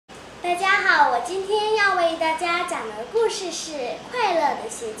大家好，我今天要为大家讲的故事是《快乐的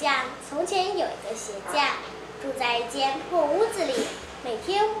鞋匠》。从前有一个鞋匠，住在一间破屋子里，每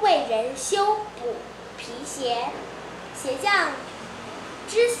天为人修补皮鞋。鞋匠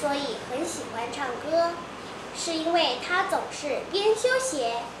之所以很喜欢唱歌，是因为他总是边修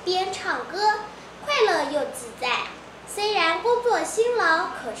鞋边唱歌，快乐又自在。虽然工作辛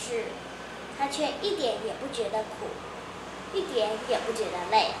劳，可是他却一点也不觉得苦，一点也不觉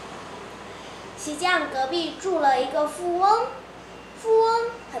得累。鞋匠隔壁住了一个富翁，富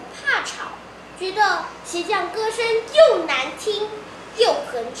翁很怕吵，觉得鞋匠歌声又难听又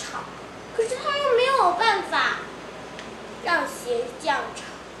很吵，可是他又没有办法让鞋匠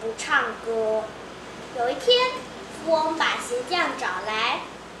不唱歌。有一天，富翁把鞋匠找来，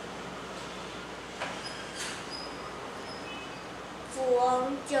富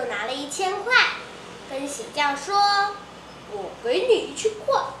翁就拿了1000块，跟鞋匠说：“我给你1000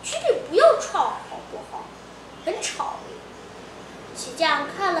块，请你不要唱，好不好？很吵。”鞋匠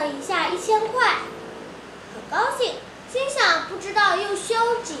看了一下1000块，很高兴，心想不知道又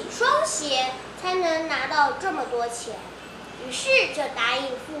修几双鞋才能拿到这么多钱，于是就答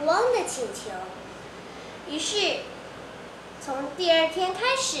应富翁的请求。于是，从第2天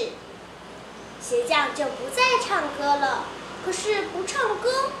开始，鞋匠就不再唱歌了。可是不唱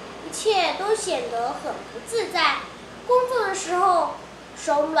歌，一切都显得很不自在。工作的时候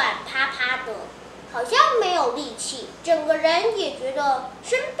手软趴趴的，好像没有力气，整个人也觉得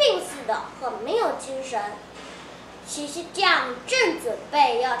生病似的，很没有精神。鞋匠正准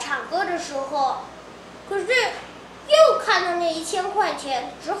备要唱歌的时候，可是又看到那1000块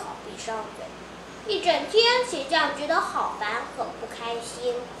钱，只好闭上嘴。一整天，鞋匠觉得好烦，很不开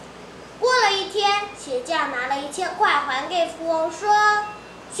心。过了1天，鞋匠拿了1000块还给富翁，说：“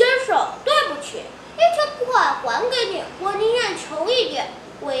先生，对不起，1000块还给你，我宁愿穷一点，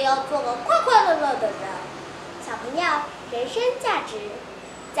我也要做个快快乐乐的人。”小朋友，人生价值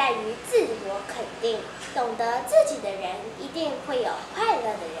在于自我肯定，懂得自己的人一定会有快乐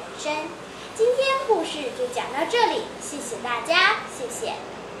的人生。今天故事就讲到这里，谢谢大家，谢谢。